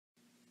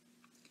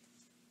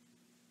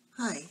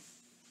Hi,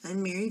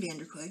 I'm Mary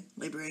Vanderkoy,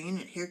 librarian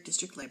at Herrick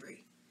District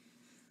Library.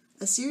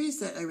 A series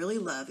that I really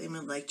love and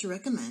would like to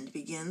recommend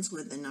begins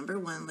with the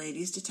 #1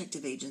 Ladies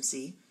Detective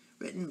Agency,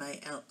 written by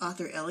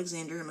author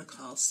Alexander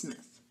McCall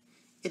Smith.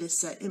 It is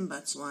set in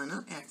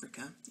Botswana,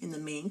 Africa, and the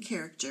main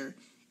character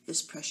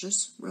is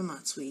Precious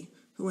Ramatswe,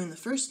 who in the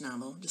first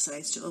novel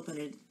decides to open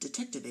a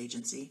detective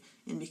agency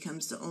and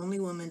becomes the only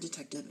woman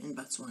detective in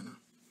Botswana.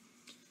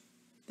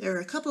 There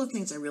are a couple of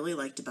things I really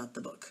liked about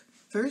the book.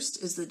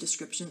 First is the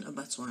description of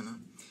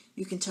Botswana.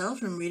 You can tell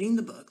from reading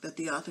the book that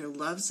the author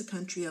loves the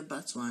country of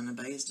Botswana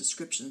by his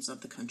descriptions of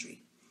the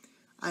country.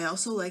 I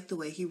also like the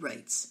way he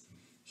writes.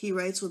 He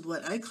writes with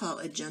what I call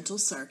a gentle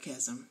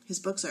sarcasm. His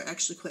books are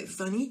actually quite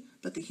funny,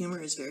 but the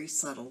humor is very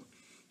subtle.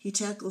 He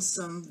tackles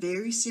some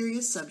very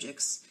serious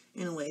subjects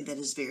in a way that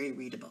is very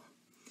readable.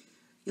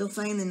 You'll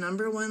find the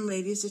 #1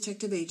 Ladies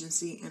Detective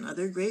Agency and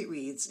other great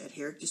reads at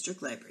Herrick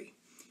District Library.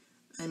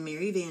 I'm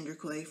Mary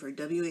Vanderkoy for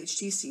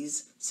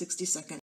WHTC's 60 Second